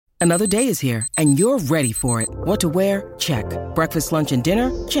Another day is here, and you're ready for it. What to wear? Check. Breakfast, lunch, and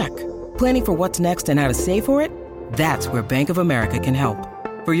dinner? Check. Planning for what's next and how to save for it? That's where Bank of America can help.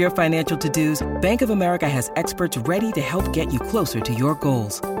 For your financial to-dos, Bank of America has experts ready to help get you closer to your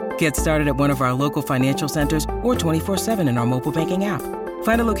goals. Get started at one of our local financial centers or 24/7 in our mobile banking app.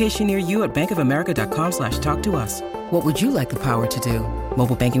 Find a location near you at bankofamerica.com/talktous. What would you like the power to do?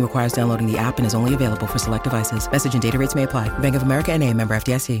 Mobile banking requires downloading the app and is only available for select devices. Message and data rates may apply. Bank of America N.A., member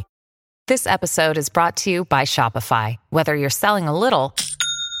FDIC. This episode is brought to you by Shopify. Whether you're selling a little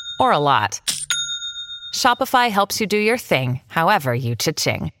or a lot, Shopify helps you do your thing, however you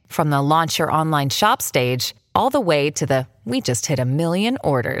cha-ching. From the launch your online shop stage, all the way to the we just hit 1 million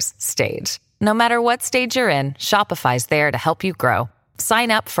orders stage. No matter what stage you're in, Shopify's there to help you grow.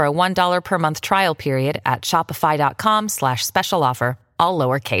 Sign up for a $1 per month trial period at shopify.com/special offer, all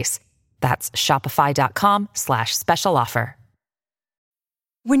lowercase. That's shopify.com/special offer.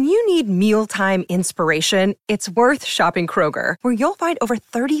 When you need mealtime inspiration, it's worth shopping Kroger, where you'll find over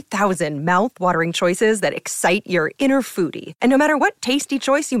 30,000 mouth-watering choices that excite your inner foodie. And no matter what tasty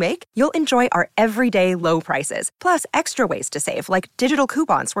choice you make, you'll enjoy our everyday low prices, plus extra ways to save, like digital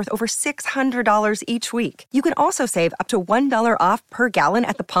coupons worth over $600 each week. You can also save up to $1 off per gallon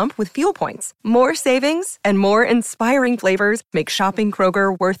at the pump with fuel points. More savings and more inspiring flavors make shopping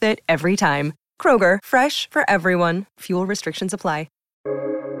Kroger worth it every time. Kroger, fresh for everyone. Fuel restrictions apply.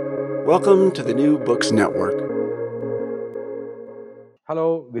 Welcome to the New Books Network.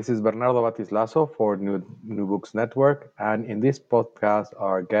 Hello, this is Bernardo Batis Lasso for New Books Network, and in this podcast,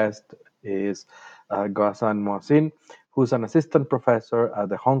 our guest is Ghassan Mohsin, who's an assistant professor at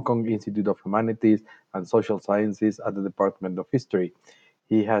the Hong Kong Institute of Humanities and Social Sciences at the Department of History.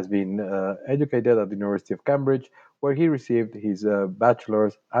 He has been educated at the University of Cambridge, where he received his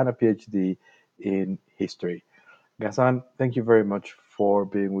bachelor's and a PhD in history. Ghassan, thank you very much for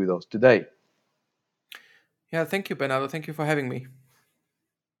being with us today. Yeah, thank you, Bernardo. Thank you for having me.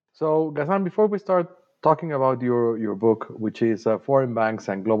 So, Ghassan, before we start talking about your book, which is Foreign Banks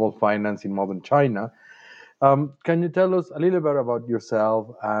and Global Finance in Modern China, can you tell us a little bit about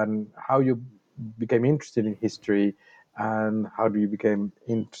yourself and how you became interested in history and how you became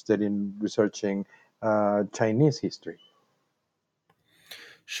interested in researching Chinese history?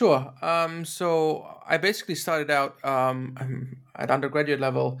 Sure. So I basically started out at undergraduate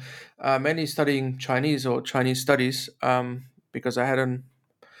level, mainly studying Chinese or Chinese studies, because I hadn't,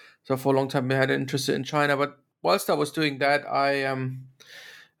 so for a long time I had an interest in China. But whilst I was doing that, I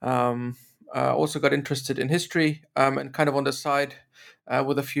also got interested in history, and kind of on the side,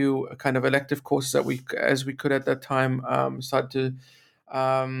 with a few kind of elective courses that we could at that time, started to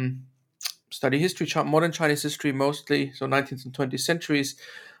study history, modern Chinese history mostly, so 19th and 20th centuries.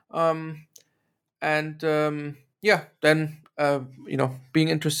 Then being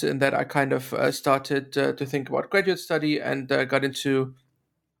interested in that, I kind of started to think about graduate study and got into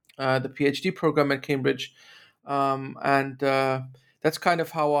the PhD program at Cambridge. That's kind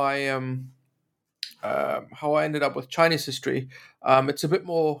of how I ended up with Chinese history. It's a bit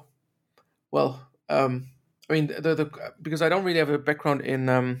more, because I don't really have a background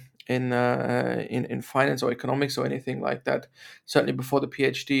in finance or economics or anything like that, certainly before the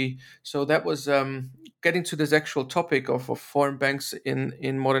PhD. So that was getting to this actual topic of foreign banks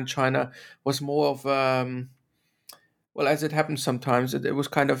in modern China was more of, as it happens sometimes, it was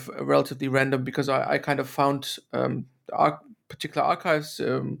kind of relatively random because I kind of found particular archives,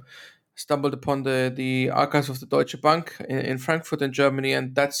 stumbled upon the archives of the Deutsche Bank in Frankfurt in Germany,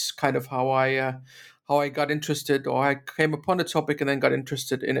 and that's kind of how I got interested, or I came upon the topic and then got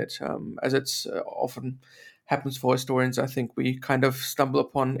interested in it. As it's often happens for historians, I think we kind of stumble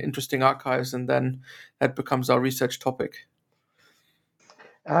upon interesting archives and then that becomes our research topic.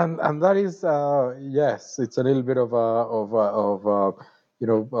 And that is yes, it's a little bit of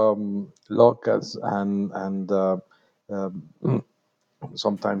luck and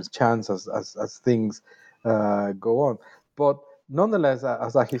sometimes chance as things go on. But nonetheless,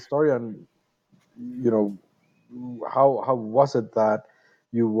 as a historian, how was it that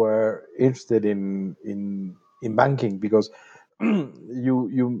you were interested in banking? Because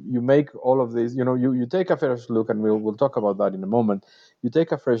you make all of this, you take a fresh look, and we'll talk about that in a moment. You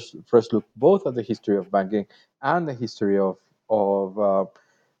take a fresh look both at the history of banking and the history of early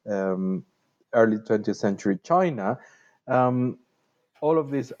 20th century China. All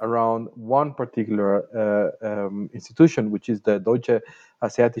of this around one particular institution, which is the Deutsche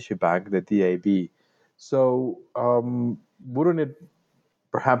Asiatische Bank, the DAB. So wouldn't it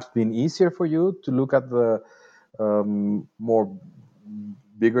perhaps been easier for you to look at the more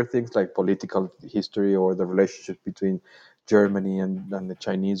bigger things like political history or the relationship between Germany and the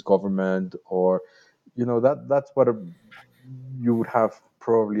Chinese government, or that's what you would have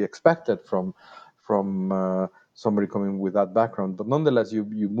probably expected from somebody coming with that background. But nonetheless,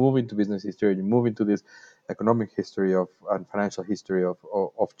 you move into business history, you move into this economic history of and financial history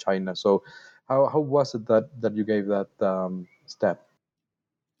of China. So how was it that you gave that step?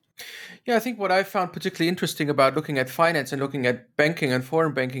 Yeah, I think what I found particularly interesting about looking at finance and looking at banking and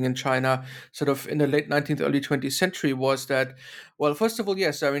foreign banking in China, sort of in the late 19th, early 20th century, was that, well, first of all,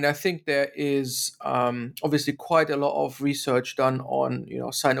 yes, I mean, I think there is obviously quite a lot of research done on,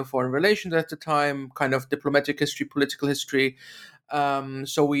 Sino-foreign relations at the time, kind of diplomatic history, political history.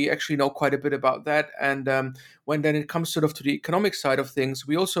 So we actually know quite a bit about that. And when then it comes sort of to the economic side of things,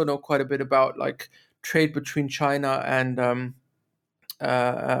 we also know quite a bit about like trade between China and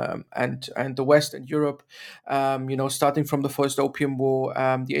the West and Europe, starting from the first Opium War,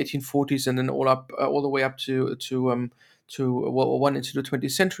 the 1840s, and then all the way up to World War One into the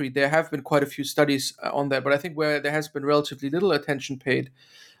 20th century. There have been quite a few studies on that, but I think where there has been relatively little attention paid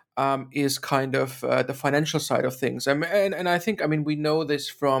is kind of the financial side of things. And I think, I mean, we know this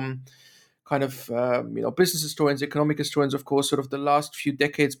from kind of business historians, economic historians, of course. Sort of the last few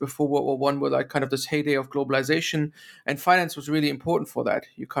decades before World War One were like kind of this heyday of globalization, and finance was really important for that.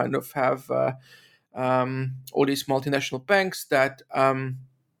 You kind of have all these multinational banks that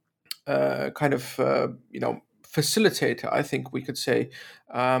facilitate, I think we could say,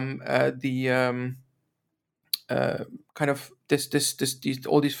 the kind of these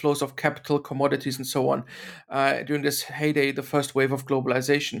all these flows of capital, commodities, and so on during this heyday, the first wave of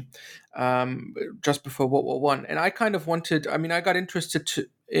globalization, just before World War One. And I kind of I got interested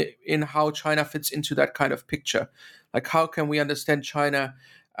in how China fits into that kind of picture. Like, how can we understand China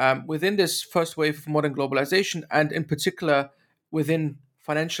within this first wave of modern globalization, and in particular within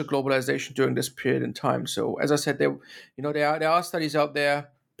financial globalization during this period in time. So, as I said, there are studies out there,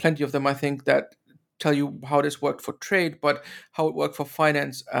 plenty of them, I think, that tell you how this worked for trade, but how it worked for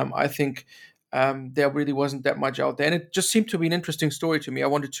finance, I think there really wasn't that much out there. And it just seemed to be an interesting story to me. I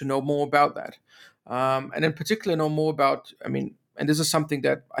wanted to know more about that. And in particular, know more about, and this is something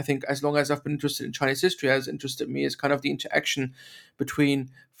that I think, as long as I've been interested in Chinese history, has interested me, is kind of the interaction between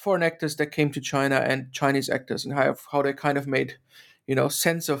foreign actors that came to China and Chinese actors, and how they kind of made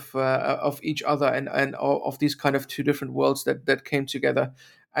sense of each other, and of these kind of two different worlds that came together.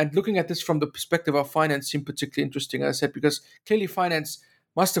 And looking at this from the perspective of finance seemed particularly interesting, as I said, because clearly finance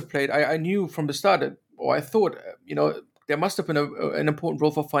must have played. I knew from the start, or I thought, there must have been an important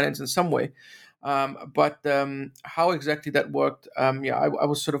role for finance in some way. But how exactly that worked, I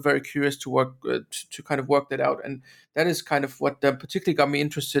was sort of very curious to kind of work that out, and that is kind of what particularly got me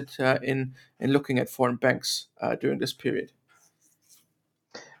interested in looking at foreign banks during this period.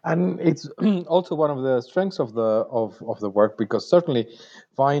 And it's also one of the strengths of the work, because certainly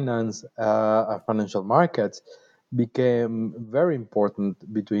finance, financial markets became very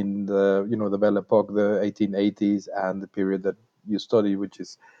important between the Belle Epoque, the 1880s, and the period that you study, which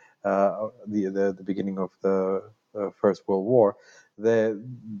is the beginning of the First World War.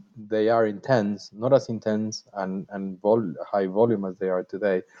 They are intense, not as intense and high volume as they are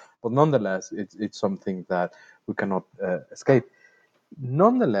today, but nonetheless, it's something that we cannot escape.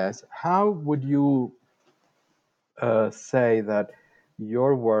 Nonetheless, how would you say that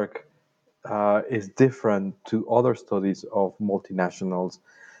your work is different to other studies of multinationals?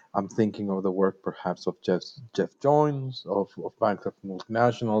 I'm thinking of the work perhaps of Jeff Jones, of Bankrupt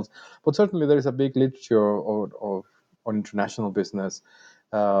Multinationals, but certainly there is a big literature on international business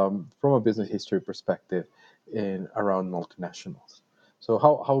from a business history perspective around multinationals. So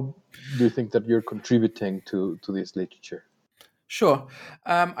how do you think that you're contributing to this literature? Sure.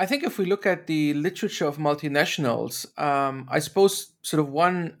 I think if we look at the literature of multinationals, I suppose sort of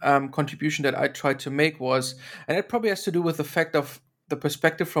one contribution that I tried to make was, and it probably has to do with the fact of the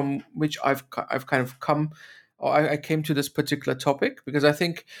perspective from which I've kind of come, or I came to this particular topic, because I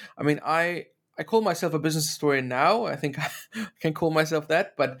think, I call myself a business historian now. I think I can call myself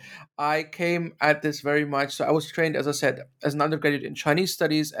that, but I came at this very much. So I was trained, as I said, as an undergraduate in Chinese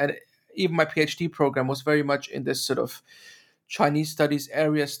studies, and even my PhD program was very much in this sort of Chinese studies,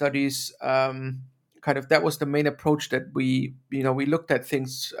 area studies. Kind of that was the main approach that we looked at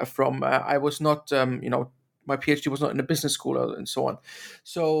things from. I was not, my PhD was not in a business school and so on.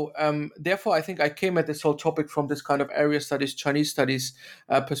 So therefore, I think I came at this whole topic from this kind of area studies, Chinese studies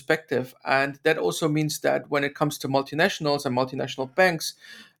perspective, and that also means that when it comes to multinationals and multinational banks,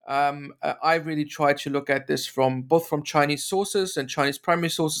 I really try to look at this from both from Chinese sources and Chinese primary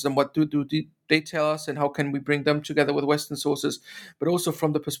sources, and what do they tell us and how can we bring them together with Western sources, but also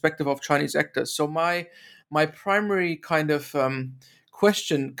from the perspective of Chinese actors. So my primary kind of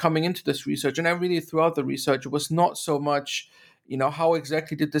question coming into this research, and I really throughout the research, was not so much, how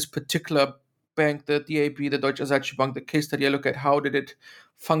exactly did this particular bank, the DAB, the Deutsche Asiatische Bank, the case study I look at, how did it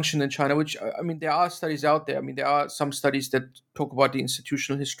function in China? Which, I mean, there are studies out there. I mean, there are some studies that talk about the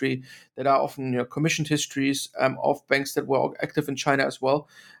institutional history that are often commissioned histories of banks that were active in China as well,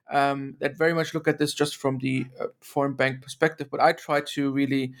 that very much look at this just from the foreign bank perspective. But I try to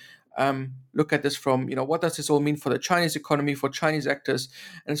really look at this from, what does this all mean for the Chinese economy, for Chinese actors?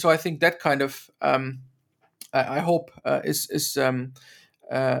 And so I think that kind of, I hope, is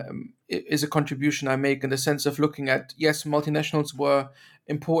a contribution I make in the sense of looking at, yes, multinationals were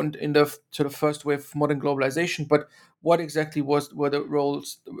important in the sort of first wave of modern globalization, but what exactly was the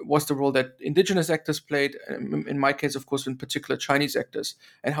role that indigenous actors played? In my case, of course, in particular, Chinese actors,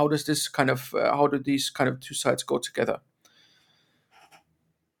 and how does this kind of how do these kind of two sides go together?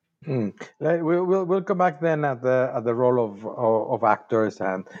 We'll come back then at the role of actors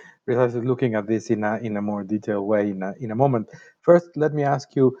and precisely looking at this in a more detailed way in a moment. First, let me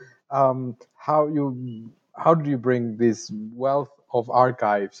ask you how did you bring this wealth of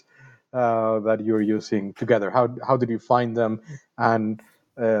archives that you're using together? How did you find them, and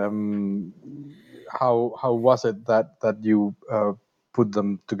how was it that you put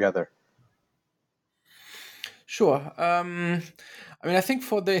them together? Sure. I mean, I think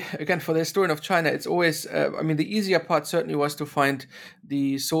for the historian of China, it's always. I mean, the easier part certainly was to find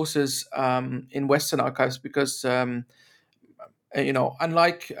the sources in Western archives because,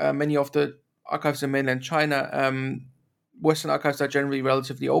 unlike many of the archives in mainland China, Western archives are generally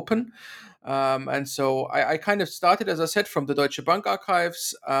relatively open, and so I kind of started, as I said, from the Deutsche Bank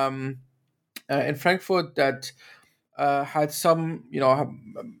archives in Frankfurt that. Had some,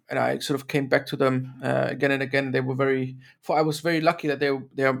 and I sort of came back to them again and again. They were I was very lucky that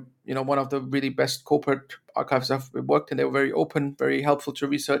they're one of the really best corporate archives I've worked in. They were very open, very helpful to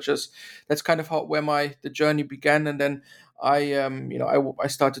researchers. That's kind of where the journey began. And then I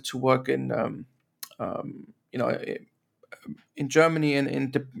started to work in in Germany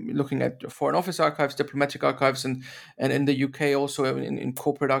and looking at foreign office archives, diplomatic archives, and in the UK also in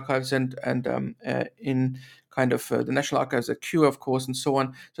corporate archives and in kind of the National Archives at Kew, of course, and so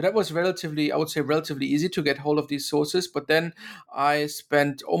on. So that was relatively easy to get hold of these sources. But then I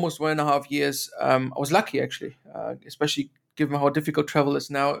spent almost 1.5 years. I was lucky, actually, especially given how difficult travel is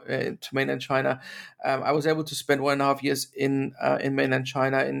now to mainland China. I was able to spend 1.5 years in mainland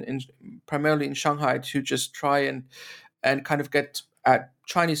China, in primarily in Shanghai, to just try and kind of get at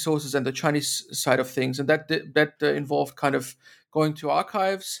Chinese sources and the Chinese side of things, and that involved kind of going to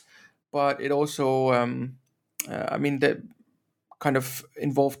archives, but it also that kind of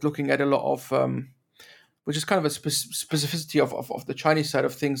involved looking at a lot of which is kind of a specificity of the Chinese side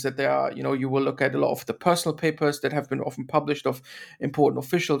of things, that there are, you will look at a lot of the personal papers that have been often published of important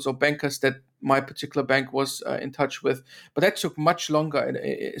officials or bankers that my particular bank was in touch with. But that took much longer,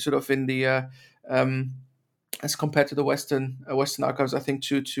 sort of in the as compared to the Western archives, I think,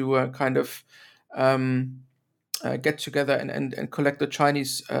 to kind of get together and collect the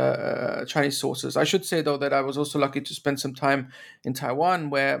Chinese sources. I should say, though, that I was also lucky to spend some time in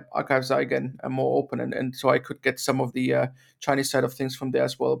Taiwan, where archives are more open, and so I could get some of the Chinese side of things from there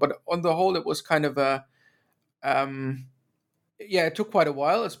as well. But on the whole, it was kind of it took quite a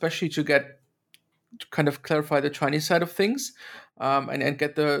while, especially to kind of clarify the Chinese side of things, and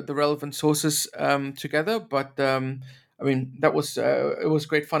get the relevant sources together. But I mean, that was it was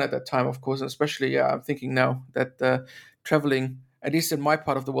great fun at that time, of course, and especially I'm thinking now that traveling, at least in my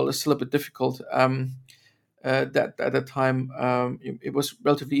part of the world, is still a bit difficult. That at the time it was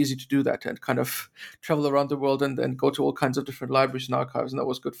relatively easy to do that and kind of travel around the world and go to all kinds of different libraries and archives, and that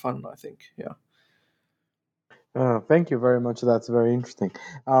was good fun, I think. Yeah. Thank you very much. That's very interesting.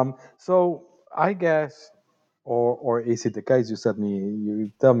 So I guess, or is it the case? You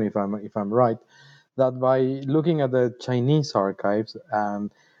tell me if I'm right, that by looking at the Chinese archives,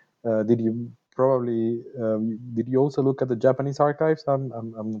 and did you also look at the Japanese archives? I'm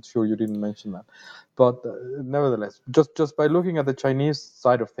not sure, you didn't mention that, but nevertheless, just by looking at the Chinese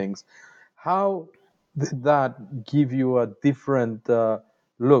side of things, how did that give you a different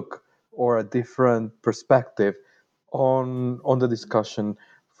look or a different perspective on the discussion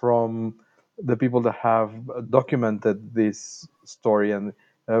from the people that have documented this story and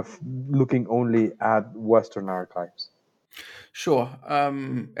looking only at Western archives? Sure.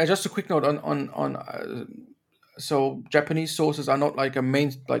 Just a quick note on so Japanese sources are not like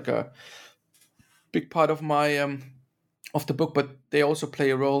a big part of my of the book, but they also play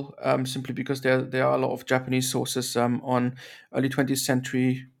a role simply because there are a lot of Japanese sources on early 20th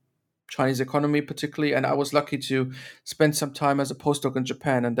century Chinese economy, particularly. And I was lucky to spend some time as a postdoc in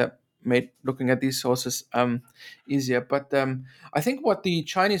Japan, and that made looking at these sources easier. But I think what the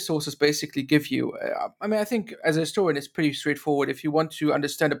Chinese sources basically give you, I mean, I think as a historian, it's pretty straightforward. If you want to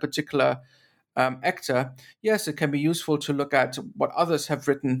understand a particular actor, yes, it can be useful to look at what others have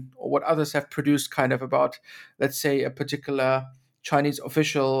written or what others have produced, kind of about, let's say, a particular Chinese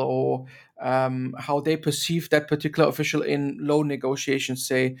official, or how they perceive that particular official in loan negotiations,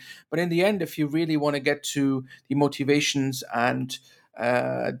 say. But in the end, if you really want to get to the motivations and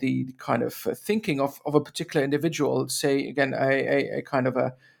the kind of thinking of a particular individual, say again, a kind of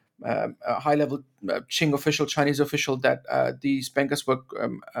a high level Qing official, Chinese official that these bankers were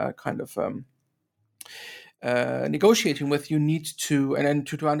kind of negotiating with, you need to, and then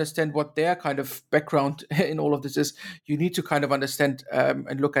to understand what their kind of background in all of this is, you need to kind of understand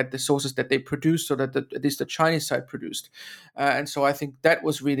and look at the sources that they produced, so that at least the Chinese side produced. And so I think that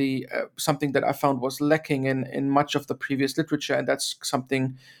was really something that I found was lacking in much of the previous literature, and that's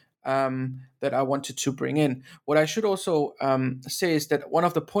something that I wanted to bring in. What I should also say is that one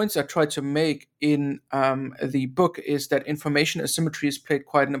of the points I tried to make in the book is that information asymmetry has played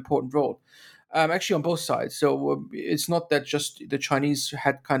quite an important role, actually on both sides. So it's not that just the Chinese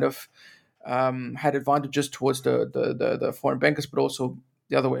had kind of had advantages towards the foreign bankers, but also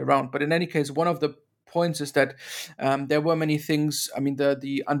the other way around. But in any case, one of the points is that there were many things. I mean,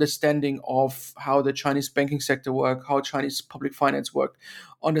 the understanding of how the Chinese banking sector worked, how Chinese public finance worked,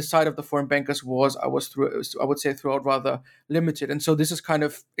 on the side of the foreign bankers I would say throughout rather limited. And so this is kind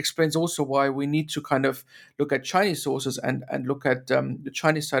of explains also why we need to kind of look at Chinese sources and look at the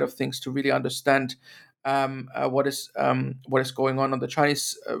Chinese side of things to really understand what is going on the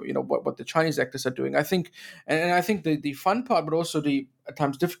Chinese, what the Chinese actors are doing. I think, and I think the fun part, but also the at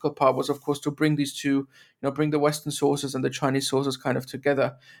times difficult part, was of course to bring these two, bring the Western sources and the Chinese sources kind of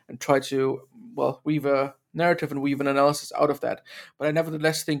together and try to weave a narrative and weave an analysis out of that. But I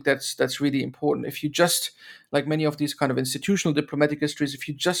nevertheless think that's really important. If you just, like many of these kind of institutional diplomatic histories, if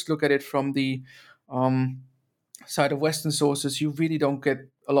you just look at it from the side of Western sources, you really don't get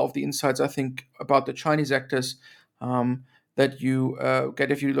a lot of the insights, I think, about the Chinese actors that you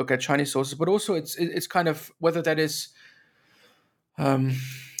get if you look at Chinese sources. But also, it's kind of whether that is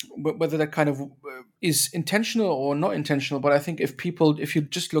whether that kind of is intentional or not intentional. But I think if you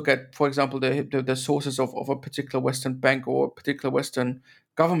just look at, for example, the sources of a particular Western bank or a particular Western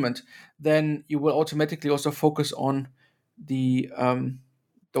government, then you will automatically also focus on the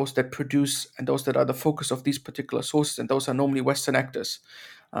those that produce and those that are the focus of these particular sources, and those are normally Western actors.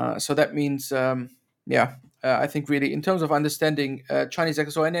 So that means, I think really in terms of understanding Chinese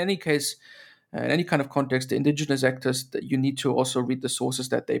actors, or in any case, in any kind of context, the indigenous actors, that you need to also read the sources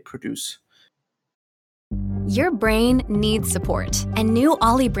that they produce. Your brain needs support, and new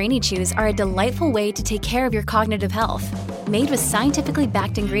Ollie Brainy Chews are a delightful way to take care of your cognitive health. Made with scientifically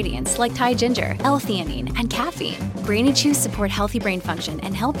backed ingredients like Thai ginger, L-theanine, and caffeine, Brainy Chews support healthy brain function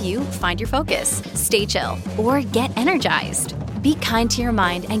and help you find your focus, stay chill, or get energized. Be kind to your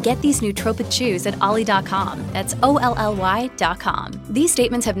mind and get these nootropic chews at ollie.com. That's OLLY.com. These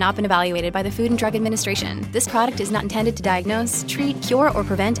statements have not been evaluated by the Food and Drug Administration. This product is not intended to diagnose, treat, cure, or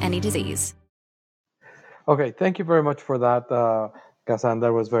prevent any disease. Okay, thank you very much for that, Ghassan.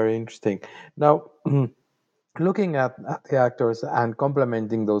 That was very interesting. Now, looking at the actors and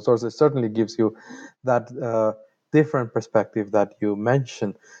complementing those sources certainly gives you that different perspective that you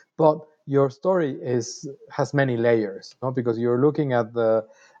mentioned. But your story has many layers, no? Because you're looking at the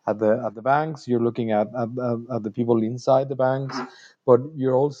banks, you're looking at the people inside the banks, but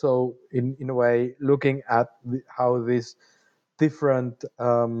you're also in a way looking at how these different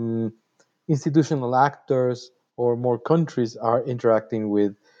institutional actors or more countries are interacting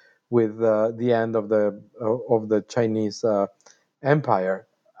with the end of the Chinese empire,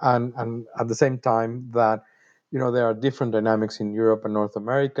 and at the same time that there are different dynamics in Europe and North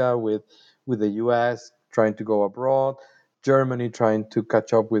America with the U.S. trying to go abroad, Germany trying to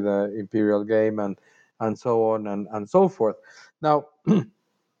catch up with the imperial game, and so on and so forth. Now,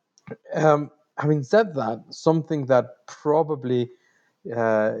 having said that, something that probably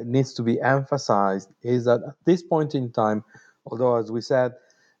needs to be emphasized is that at this point in time, although, as we said,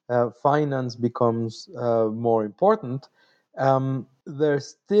 finance becomes more important, there's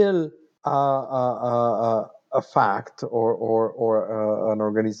still a fact or an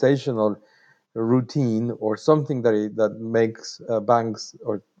organizational routine or something that makes banks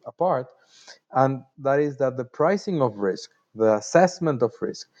apart, and that is that the pricing of risk, the assessment of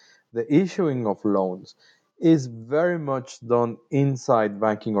risk, the issuing of loans is very much done inside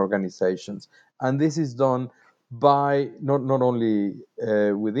banking organizations. And this is done by not only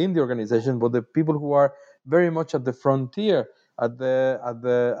within the organization, but the people who are very much at the frontier, at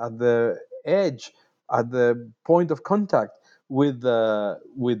the edge, at the point of contact with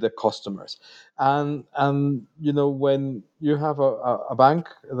the customers. And when you have a bank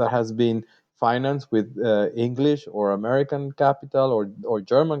that has been financed with English or American capital or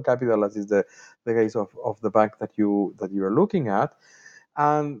German capital, as is the case of the bank that you are looking at,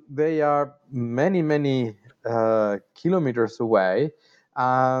 and they are many kilometers away,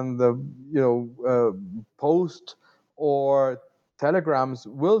 and post or telegrams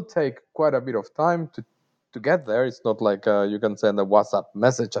will take quite a bit of time to get there. It's not like you can send a WhatsApp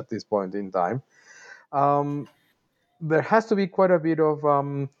message at this point in time. There has to be quite a bit of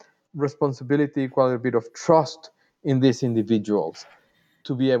responsibility, quite a bit of trust in these individuals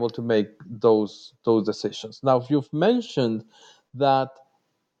to be able to make those decisions. Now, you've mentioned that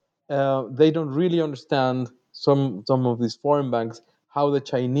they don't really understand, some of these foreign banks, how the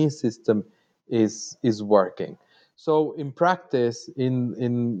Chinese system is working. So in practice, in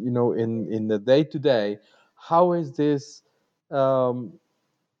the day to day, how is this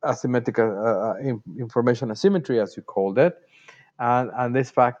asymmetric information asymmetry, as you called it, and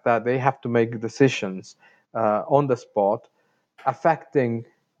this fact that they have to make decisions on the spot, affecting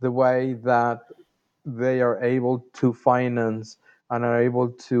the way that they are able to finance and are able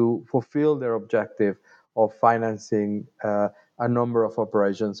to fulfill their objective of financing a number of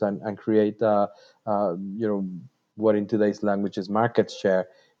operations and create what in today's language is market share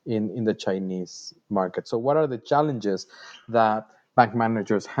in the Chinese market. So what are the challenges that bank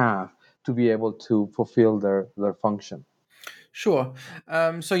managers have to be able to fulfill their function? Sure.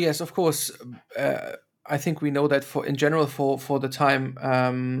 So yes, of course. I think we know that in general for the time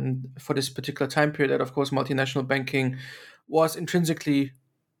for this particular time period, that of course multinational banking was intrinsically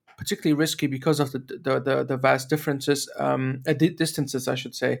particularly risky because of the vast differences, distances, I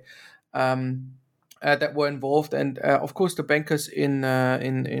should say, that were involved, and of course the bankers in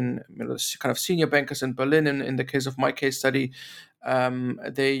kind of senior bankers in Berlin, in the case of my case study,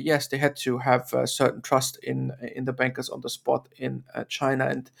 they had to have certain trust in the bankers on the spot in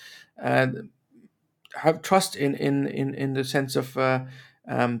China, and have trust in the sense of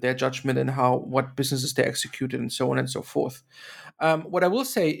their judgment and what businesses they executed and so on and so forth. What I will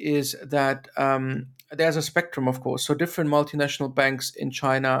say is that there's a spectrum, of course. So different multinational banks in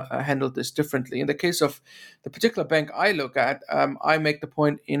China handled this differently. In the case of the particular bank I look at, I make the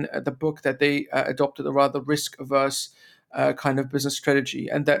point in the book that they adopted a rather risk-averse kind of business strategy,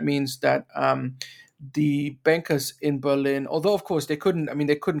 and that means that the bankers in Berlin, although of course they couldn't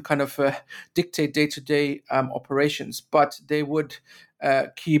kind of dictate day-to-day operations, but they would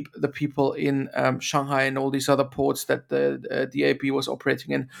keep the people in Shanghai and all these other ports that the DAB was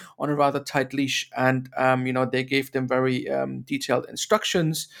operating in on a rather tight leash, and they gave them very detailed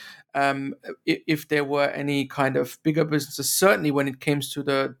instructions. If there were any kind of bigger businesses, certainly when it came to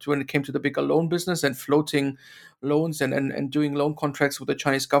the bigger loan business and floating loans and doing loan contracts with the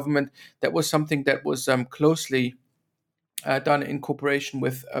Chinese government, that was something that was closely done in cooperation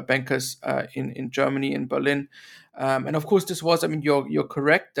with bankers in Germany, in Berlin. And of course, this was, you're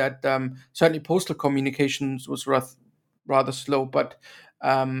correct that certainly postal communications was rather slow, but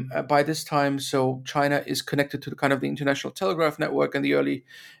by this time, so China is connected to the kind of the international telegraph network in the early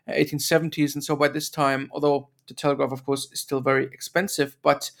 1870s. And so by this time, although the telegraph, of course, is still very expensive,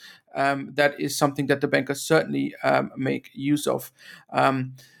 but that is something that the bankers certainly make use of.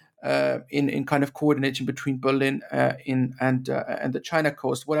 In kind of coordinating between Berlin and the China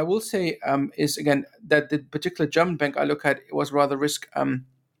coast. What I will say is, again, that the particular German bank I look at was rather risk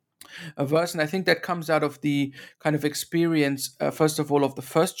averse, and I think that comes out of the kind of experience, first of all, of the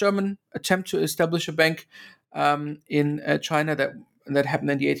first German attempt to establish a bank in China that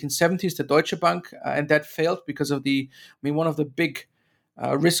happened in the 1870s, the Deutsche Bank, and that failed because of one of the big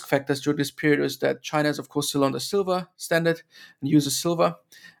risk factors during this period is that China is, of course, still on the silver standard and uses silver.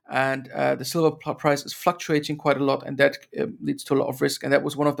 And the silver price is fluctuating quite a lot, and that leads to a lot of risk. And that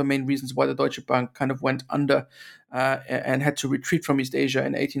was one of the main reasons why the Deutsche Bank kind of went under and had to retreat from East Asia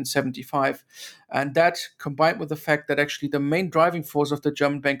in 1875. And that, combined with the fact that actually the main driving force of the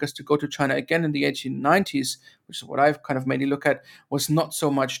German bankers to go to China again in the 1890s, which is what I've kind of mainly look at, was not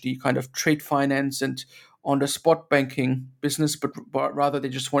so much the kind of trade finance and on the spot banking business, but rather they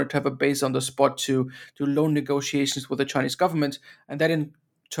just wanted to have a base on the spot to do loan negotiations with the Chinese government. And that in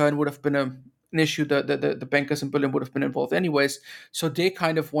turn would have been an issue, the bankers in Berlin would have been involved anyways. So they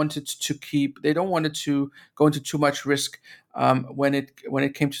kind of wanted to they don't wanted to go into too much risk when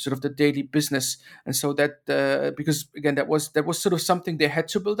it came to sort of the daily business. And so that because again that was sort of something they had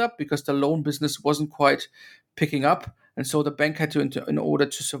to build up, because the loan business wasn't quite picking up, and so the bank had to, in order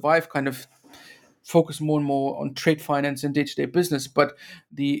to survive, kind of focus more and more on trade finance and day-to-day business. But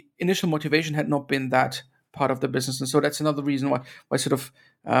the initial motivation had not been that part of the business. And so that's another reason why sort of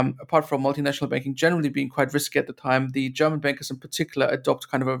apart from multinational banking generally being quite risky at the time, the German bankers in particular adopt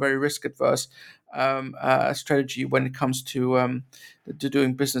kind of a very risk-adverse strategy when it comes to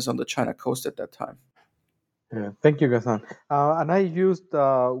doing business on the China coast at that time. Yeah, thank you, Ghassan. And I used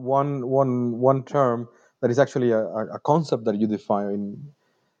one term that is actually a concept that you define.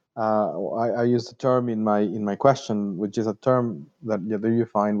 I used a term in my question, which is a term that you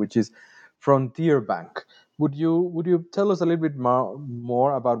find, which is frontier bank. Would you tell us a little bit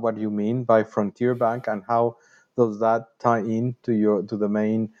more about what you mean by frontier bank, and how does that tie in to the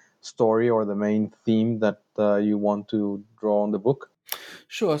main story or the main theme that you want to draw on the book?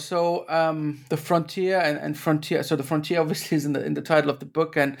 Sure. So the frontier and frontier. So the frontier obviously is in the title of the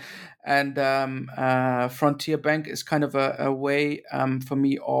book, and frontier bank is kind of a way for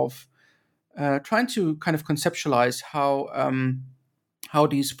me of trying to kind of conceptualize how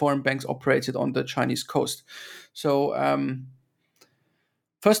these foreign banks operated on the Chinese coast. So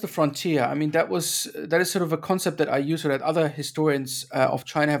first, the frontier. I mean, that is sort of a concept that I use, or that other historians of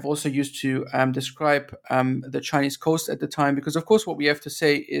China have also used to describe the Chinese coast at the time. Because, of course, what we have to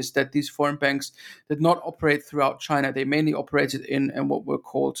say is that these foreign banks did not operate throughout China. They mainly operated in what were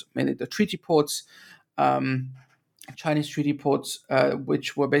called mainly the treaty ports, Chinese treaty ports,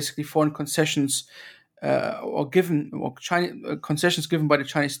 which were basically foreign concessions concessions given by the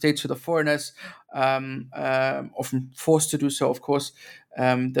Chinese state to the foreigners, often forced to do so. Of course,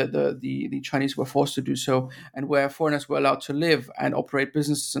 the Chinese were forced to do so, and where foreigners were allowed to live and operate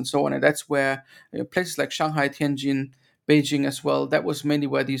businesses and so on. And that's where places like Shanghai, Tianjin, Beijing as well, that was mainly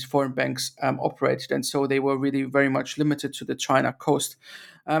where these foreign banks operated. And so they were really very much limited to the China coast.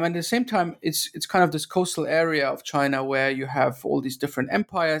 And at the same time, it's kind of this coastal area of China where you have all these different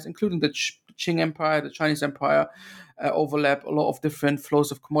empires, including the Qing Empire, the Chinese Empire, overlap, a lot of different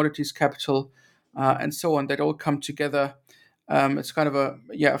flows of commodities, capital, and so on, that all come together. It's kind of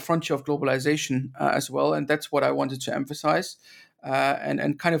a frontier of globalization as well, and that's what I wanted to emphasize.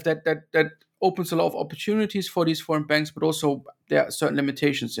 And kind of that opens a lot of opportunities for these foreign banks, but also there are certain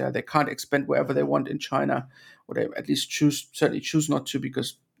limitations. Yeah, they can't expand wherever they want in China, or they at least certainly choose not to,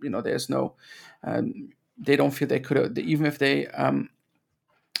 because there's no, they don't feel they could, even if they.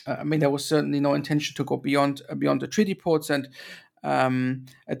 I mean, there was certainly no intention to go beyond the treaty ports, and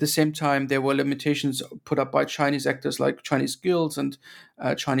at the same time, there were limitations put up by Chinese actors like Chinese guilds and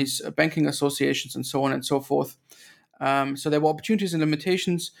Chinese banking associations, and so on and so forth. So there were opportunities and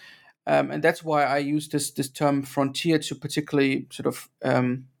limitations, and that's why I use this term frontier to particularly sort of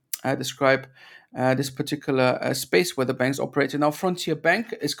describe this particular space where the banks operated. Now, Frontier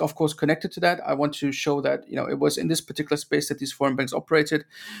Bank is, of course, connected to that. I want to show that it was in this particular space that these foreign banks operated.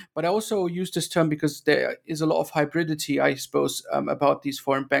 But I also use this term because there is a lot of hybridity, I suppose, about these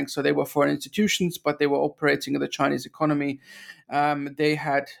foreign banks. So they were foreign institutions, but they were operating in the Chinese economy. They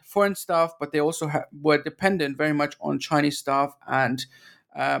had foreign staff, but they also were dependent very much on Chinese staff, and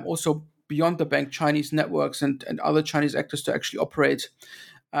also beyond the bank, Chinese networks and other Chinese actors to actually operate.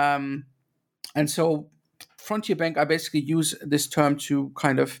 And so Frontier Bank, I basically use this term to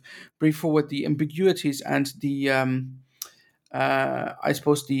kind of bring forward the ambiguities and the, I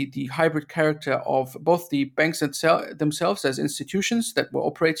suppose, the hybrid character of both the banks themselves as institutions that were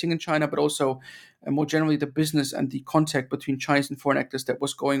operating in China, but also more generally the business and the contact between Chinese and foreign actors that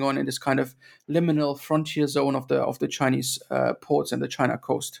was going on in this kind of liminal frontier zone of the Chinese ports and the China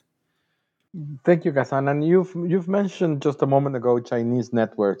coast. Thank you, Ghassan. And you've mentioned just a moment ago Chinese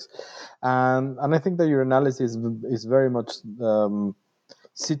networks, and I think that your analysis is very much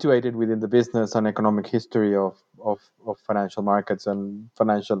situated within the business and economic history of financial markets and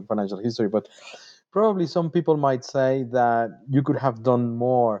financial history. But probably some people might say that you could have done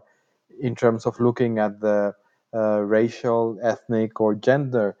more in terms of looking at the racial, ethnic, or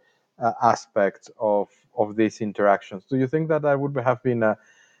gender aspects of these interactions. Do you think that would have been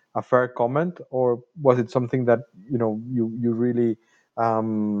a fair comment, or was it something that you really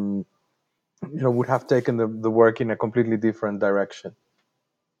would have taken the work in a completely different direction?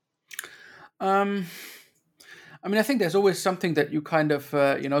 I mean, I think there's always something that you kind of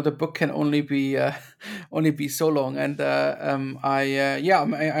the book can only be so long, and I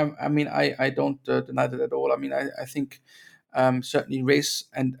don't deny that at all. I mean, I think certainly race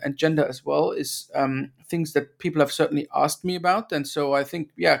and gender as well, is things that people have certainly asked me about. And so I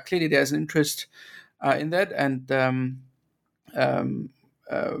think, clearly there's an interest in that. And I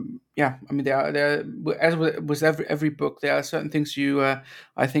mean, there as with every book, there are certain things you,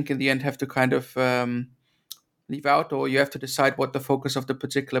 I think, in the end have to kind of leave out, or you have to decide what the focus of the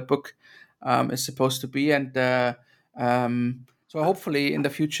particular book is supposed to be. And so hopefully in the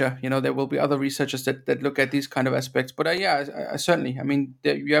future, there will be other researchers that look at these kind of aspects. But I certainly, I mean,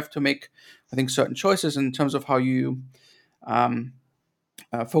 you have to make, I think, certain choices in terms of how you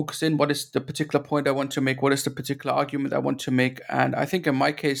focus in. What is the particular point I want to make? What is the particular argument I want to make? And I think in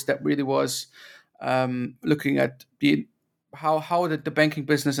my case, that really was looking at how the banking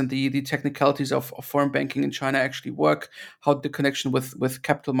business and the technicalities of foreign banking in China actually work, how the connection with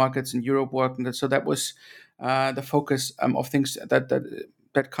capital markets in Europe work. And so that was the focus of things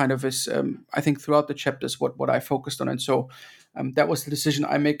that kind of is, I think, throughout the chapters, what I focused on. And so that was the decision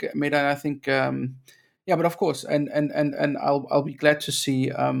I made. And I think, but of course, and I'll be glad to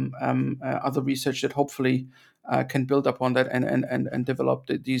see other research that hopefully can build upon that and develop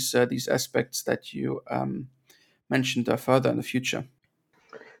these aspects that you mentioned further in the future.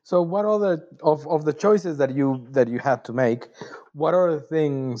 So, what other of the choices that you had to make? What are the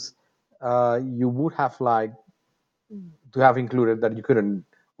things you would have liked to have included that you couldn't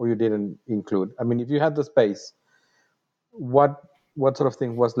or you didn't include? I mean, if you had the space, what sort of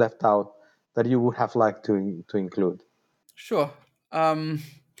thing was left out that you would have liked to include? Sure.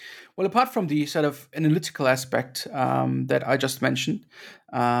 Well, apart from the sort of analytical aspect that I just mentioned,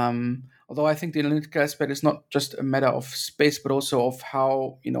 although I think the analytical aspect is not just a matter of space, but also of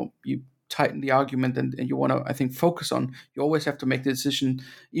how you tighten the argument and you want to, I think, focus on. You always have to make the decision.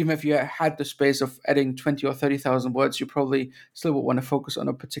 Even if you had the space of adding 20 or 30,000 words, you probably still would want to focus on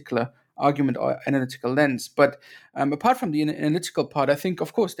a particular argument or analytical lens. But apart from the analytical part, I think,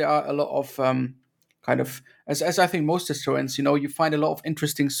 of course, there are a lot of kind of, as I think most historians, you find a lot of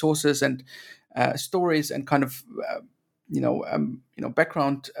interesting sources and stories and kind of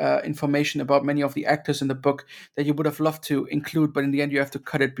background information about many of the actors in the book that you would have loved to include, but in the end you have to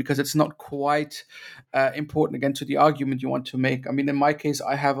cut it because it's not quite important again to the argument you want to make. I mean, in my case,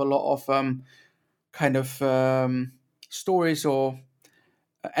 I have a lot of kind of stories or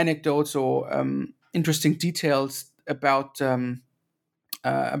anecdotes or interesting details about the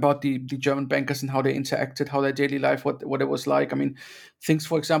German bankers and how they interacted, how their daily life, what it was like. I mean, things,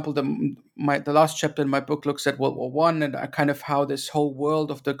 for example, the last chapter in my book looks at World War I and kind of how this whole world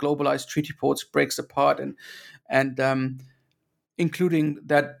of the globalized treaty ports breaks apart, and including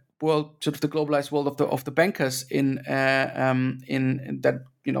that world, sort of the globalized world of the bankers in that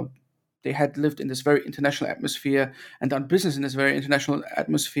they had lived in this very international atmosphere and done business in this very international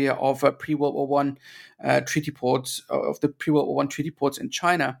atmosphere of pre-World War I treaty ports, of the pre-World War I treaty ports in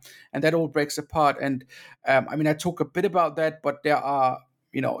China, and that all breaks apart. And I mean, I talk a bit about that, but there are,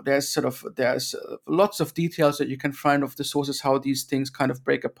 there's lots of details that you can find of the sources how these things kind of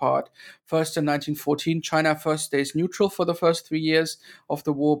break apart. First, in 1914, China first stays neutral for the first 3 years of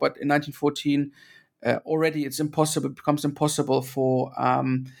the war, but in 1914. Already, it becomes impossible for a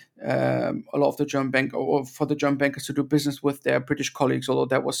lot of the German bank or for the German bankers to do business with their British colleagues, although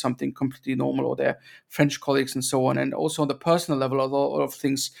that was something completely normal, or their French colleagues and so on. And also on the personal level, although a lot of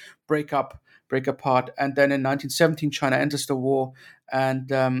things break apart. And then in 1917, China enters the war, and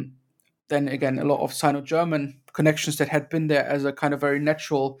then again, a lot of Sino-German connections that had been there as a kind of very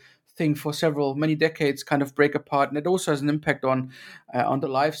natural thing for many decades kind of break apart, and it also has an impact on the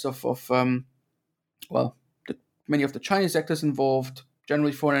lives of many of the Chinese actors involved,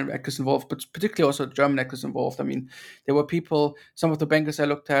 generally foreign actors involved, but particularly also German actors involved. I mean, there were people, some of the bankers I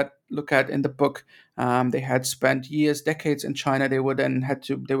look at in the book, they had spent years, decades in China. They were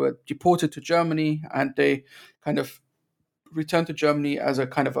deported to Germany, and they kind of returned to Germany as a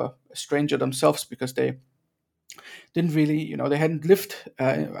kind of a stranger themselves because they didn't really, they hadn't lived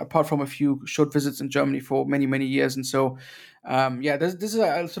apart from a few short visits in Germany for many, many years. And so, this is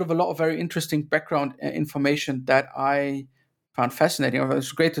sort of a lot of very interesting background information that I found fascinating. It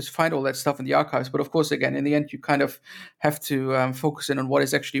was great to find all that stuff in the archives. But of course, again, in the end, you kind of have to focus in on what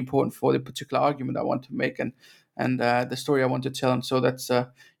is actually important for the particular argument I want to make and the story I want to tell. And so that's,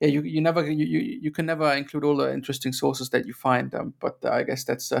 you can never include all the interesting sources that you find. But I guess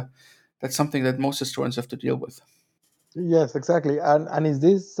that's something that most historians have to deal with. Yes, exactly. And is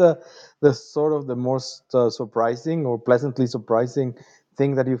this the sort of the most surprising or pleasantly surprising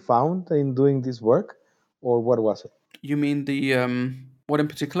thing that you found in doing this work, or what was it? You mean the what in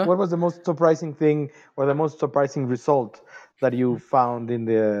particular? What was the most surprising thing or the most surprising result that you found in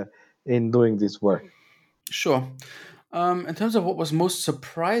doing this work? Sure. In terms of what was most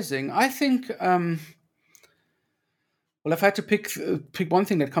surprising, I think. Well, if I had to pick one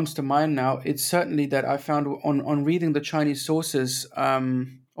thing that comes to mind now, it's certainly that I found on reading the Chinese sources.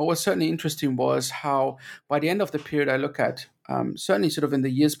 What was certainly interesting was how by the end of the period I look at, certainly sort of in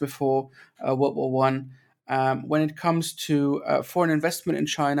the years before World War One, when it comes to foreign investment in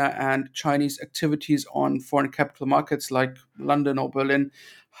China and Chinese activities on foreign capital markets like London or Berlin,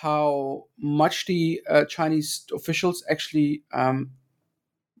 how much the Chinese officials actually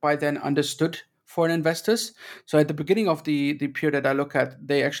by then understood foreign investors. So at the beginning of the period that I look at,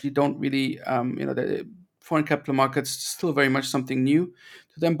 they actually don't really, the foreign capital markets still very much something new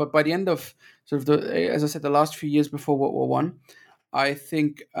to them. But by the end of sort of as I said, the last few years before World War One, I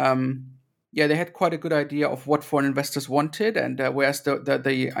think yeah, they had quite a good idea of what foreign investors wanted, and whereas I don't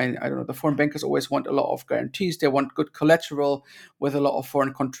know, the foreign bankers always want a lot of guarantees, they want good collateral with a lot of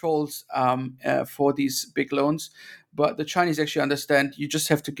foreign controls for these big loans. But the Chinese actually understand you just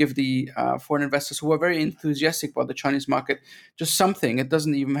have to give the foreign investors who are very enthusiastic about the Chinese market just something. It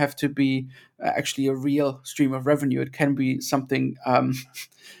doesn't even have to be actually a real stream of revenue. It can be something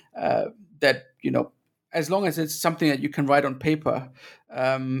that as long as it's something that you can write on paper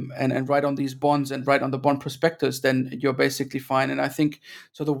and write on these bonds and write on the bond prospectus, then you're basically fine. And I think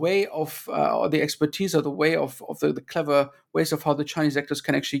so. The way of or the expertise or the way of the clever ways of how the Chinese actors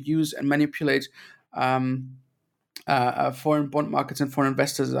can actually use and manipulate foreign bond markets and foreign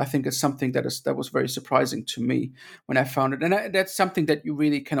investors, I think is something that was very surprising to me when I found it. And that's something that you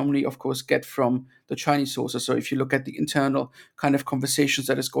really can only, of course, get from the Chinese sources. So if you look at the internal kind of conversations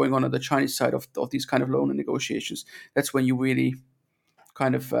that is going on the Chinese side of these kind of loan negotiations, that's when you really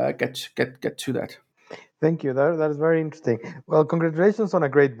kind of get to that. Thank you. That is very interesting. Well, congratulations on a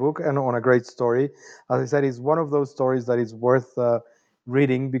great book and on a great story. As I said, it's one of those stories that is worth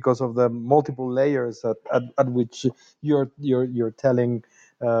reading because of the multiple layers at which you're telling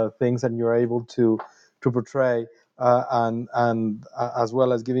things and you're able to portray and as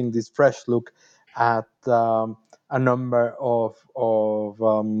well as giving this fresh look at a number of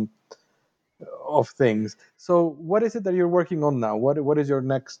things. So, what is it that you're working on now? What is your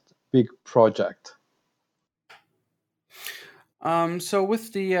next big project? So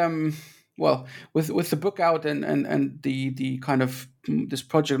with the with the book out and the kind of this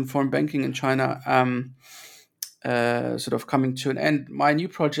project on foreign banking in China sort of coming to an end, my new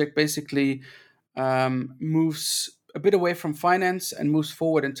project basically moves a bit away from finance and moves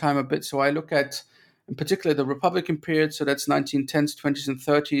forward in time a bit. So I look at, in particular, the Republican period. So that's 1910s, 20s, and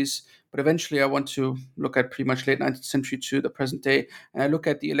 30s. But eventually, I want to look at pretty much late 19th century to the present day. And I look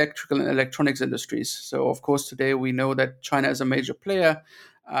at the electrical and electronics industries. So, of course, today we know that China is a major player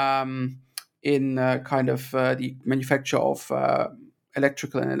in kind of the manufacture of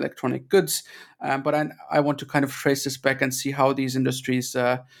electrical and electronic goods. But I want to kind of trace this back and see how these industries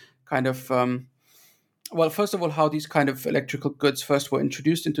kind of well, first of all, how these kind of electrical goods first were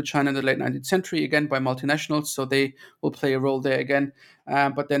introduced into China in the late 19th century, again by multinationals, so they will play a role there again.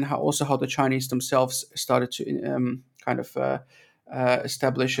 But then how the Chinese themselves started to kind of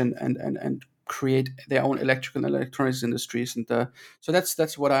establish and create their own electrical and electronics industries, and so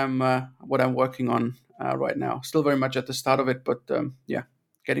that's what I'm working on right now. Still very much at the start of it, but yeah,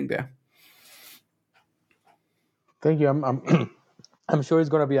 getting there. Thank you. I'm sure it's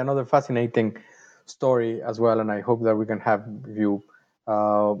going to be another fascinating story as well, and I hope that we can have you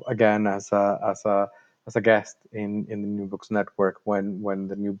again as a guest in the New Books Network when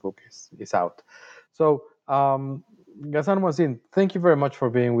the new book is out. So, Ghassan Mohsin, thank you very much for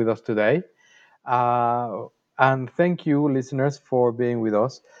being with us today, and thank you, listeners, for being with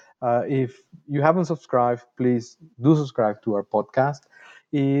us. If you haven't subscribed, please do subscribe to our podcast.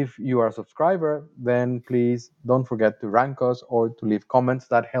 If you are a subscriber, then please don't forget to rank us or to leave comments.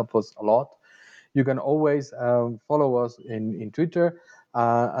 That helps us a lot. You can always follow us in Twitter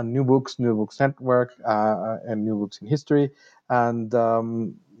and New Books Network, and New Books in History, and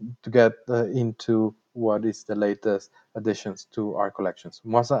to get into what is the latest additions to our collections.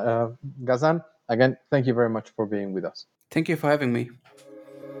 Ghassan, again, thank you very much for being with us. Thank you for having me.